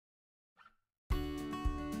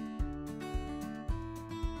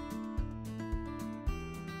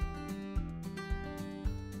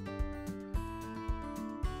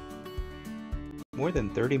More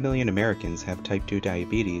than 30 million Americans have type 2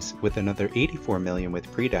 diabetes, with another 84 million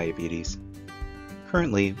with prediabetes.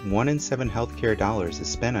 Currently, 1 in 7 healthcare dollars is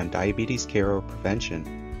spent on diabetes care or prevention.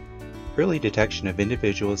 Early detection of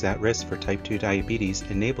individuals at risk for type 2 diabetes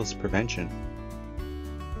enables prevention.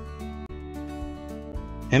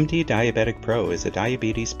 MD Diabetic Pro is a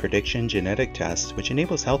diabetes prediction genetic test which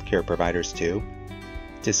enables healthcare providers to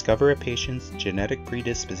discover a patient's genetic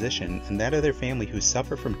predisposition and that of their family who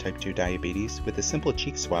suffer from type 2 diabetes with a simple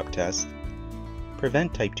cheek swab test,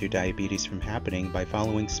 prevent type 2 diabetes from happening by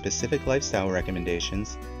following specific lifestyle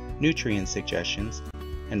recommendations, nutrient suggestions,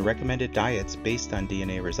 and recommended diets based on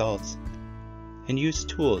DNA results, and use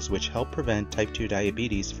tools which help prevent type 2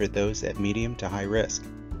 diabetes for those at medium to high risk.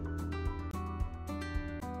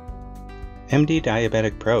 MD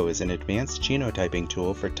Diabetic Pro is an advanced genotyping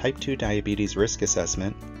tool for type 2 diabetes risk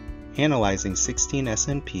assessment, analyzing 16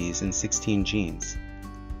 SNPs and 16 genes.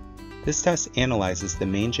 This test analyzes the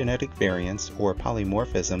main genetic variants or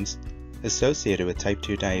polymorphisms associated with type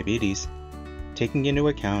 2 diabetes, taking into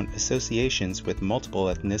account associations with multiple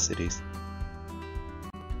ethnicities.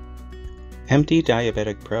 MD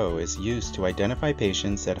Diabetic Pro is used to identify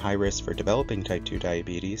patients at high risk for developing type 2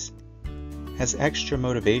 diabetes, has extra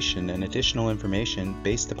motivation and additional information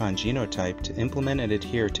based upon genotype to implement and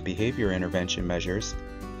adhere to behavior intervention measures,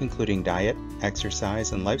 including diet,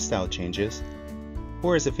 exercise, and lifestyle changes,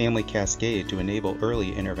 or as a family cascade to enable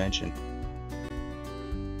early intervention.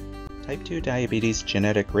 Type 2 diabetes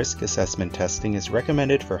genetic risk assessment testing is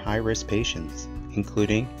recommended for high-risk patients,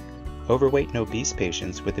 including overweight and obese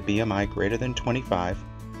patients with a BMI greater than 25,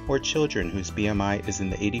 or children whose BMI is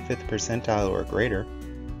in the 85th percentile or greater,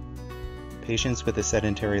 patients with a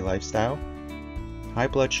sedentary lifestyle, high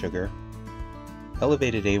blood sugar,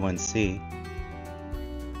 elevated A1C,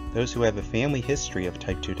 those who have a family history of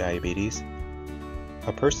type 2 diabetes,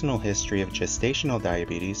 a personal history of gestational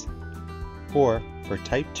diabetes, or for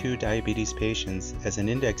type 2 diabetes patients as an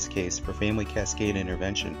index case for family cascade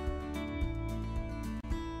intervention.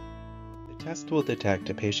 The test will detect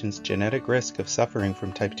a patient's genetic risk of suffering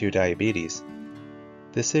from type 2 diabetes.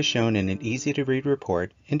 This is shown in an easy-to-read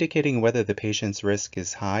report indicating whether the patient's risk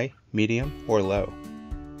is high, medium, or low.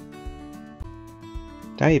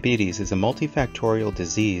 Diabetes is a multifactorial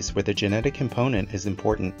disease where the genetic component is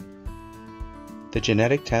important. The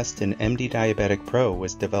genetic test in MD Diabetic Pro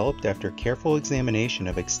was developed after careful examination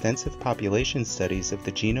of extensive population studies of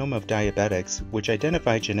the genome of diabetics which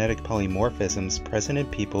identify genetic polymorphisms present in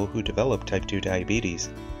people who develop type 2 diabetes.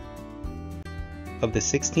 Of the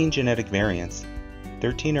 16 genetic variants,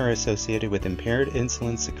 13 are associated with impaired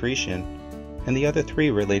insulin secretion, and the other 3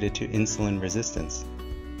 related to insulin resistance.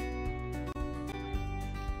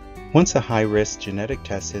 Once a high-risk genetic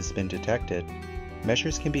test has been detected,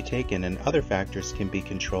 measures can be taken and other factors can be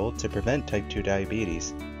controlled to prevent type 2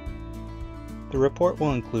 diabetes. The report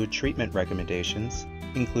will include treatment recommendations,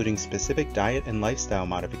 including specific diet and lifestyle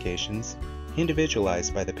modifications,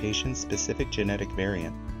 individualized by the patient's specific genetic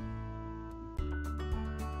variant.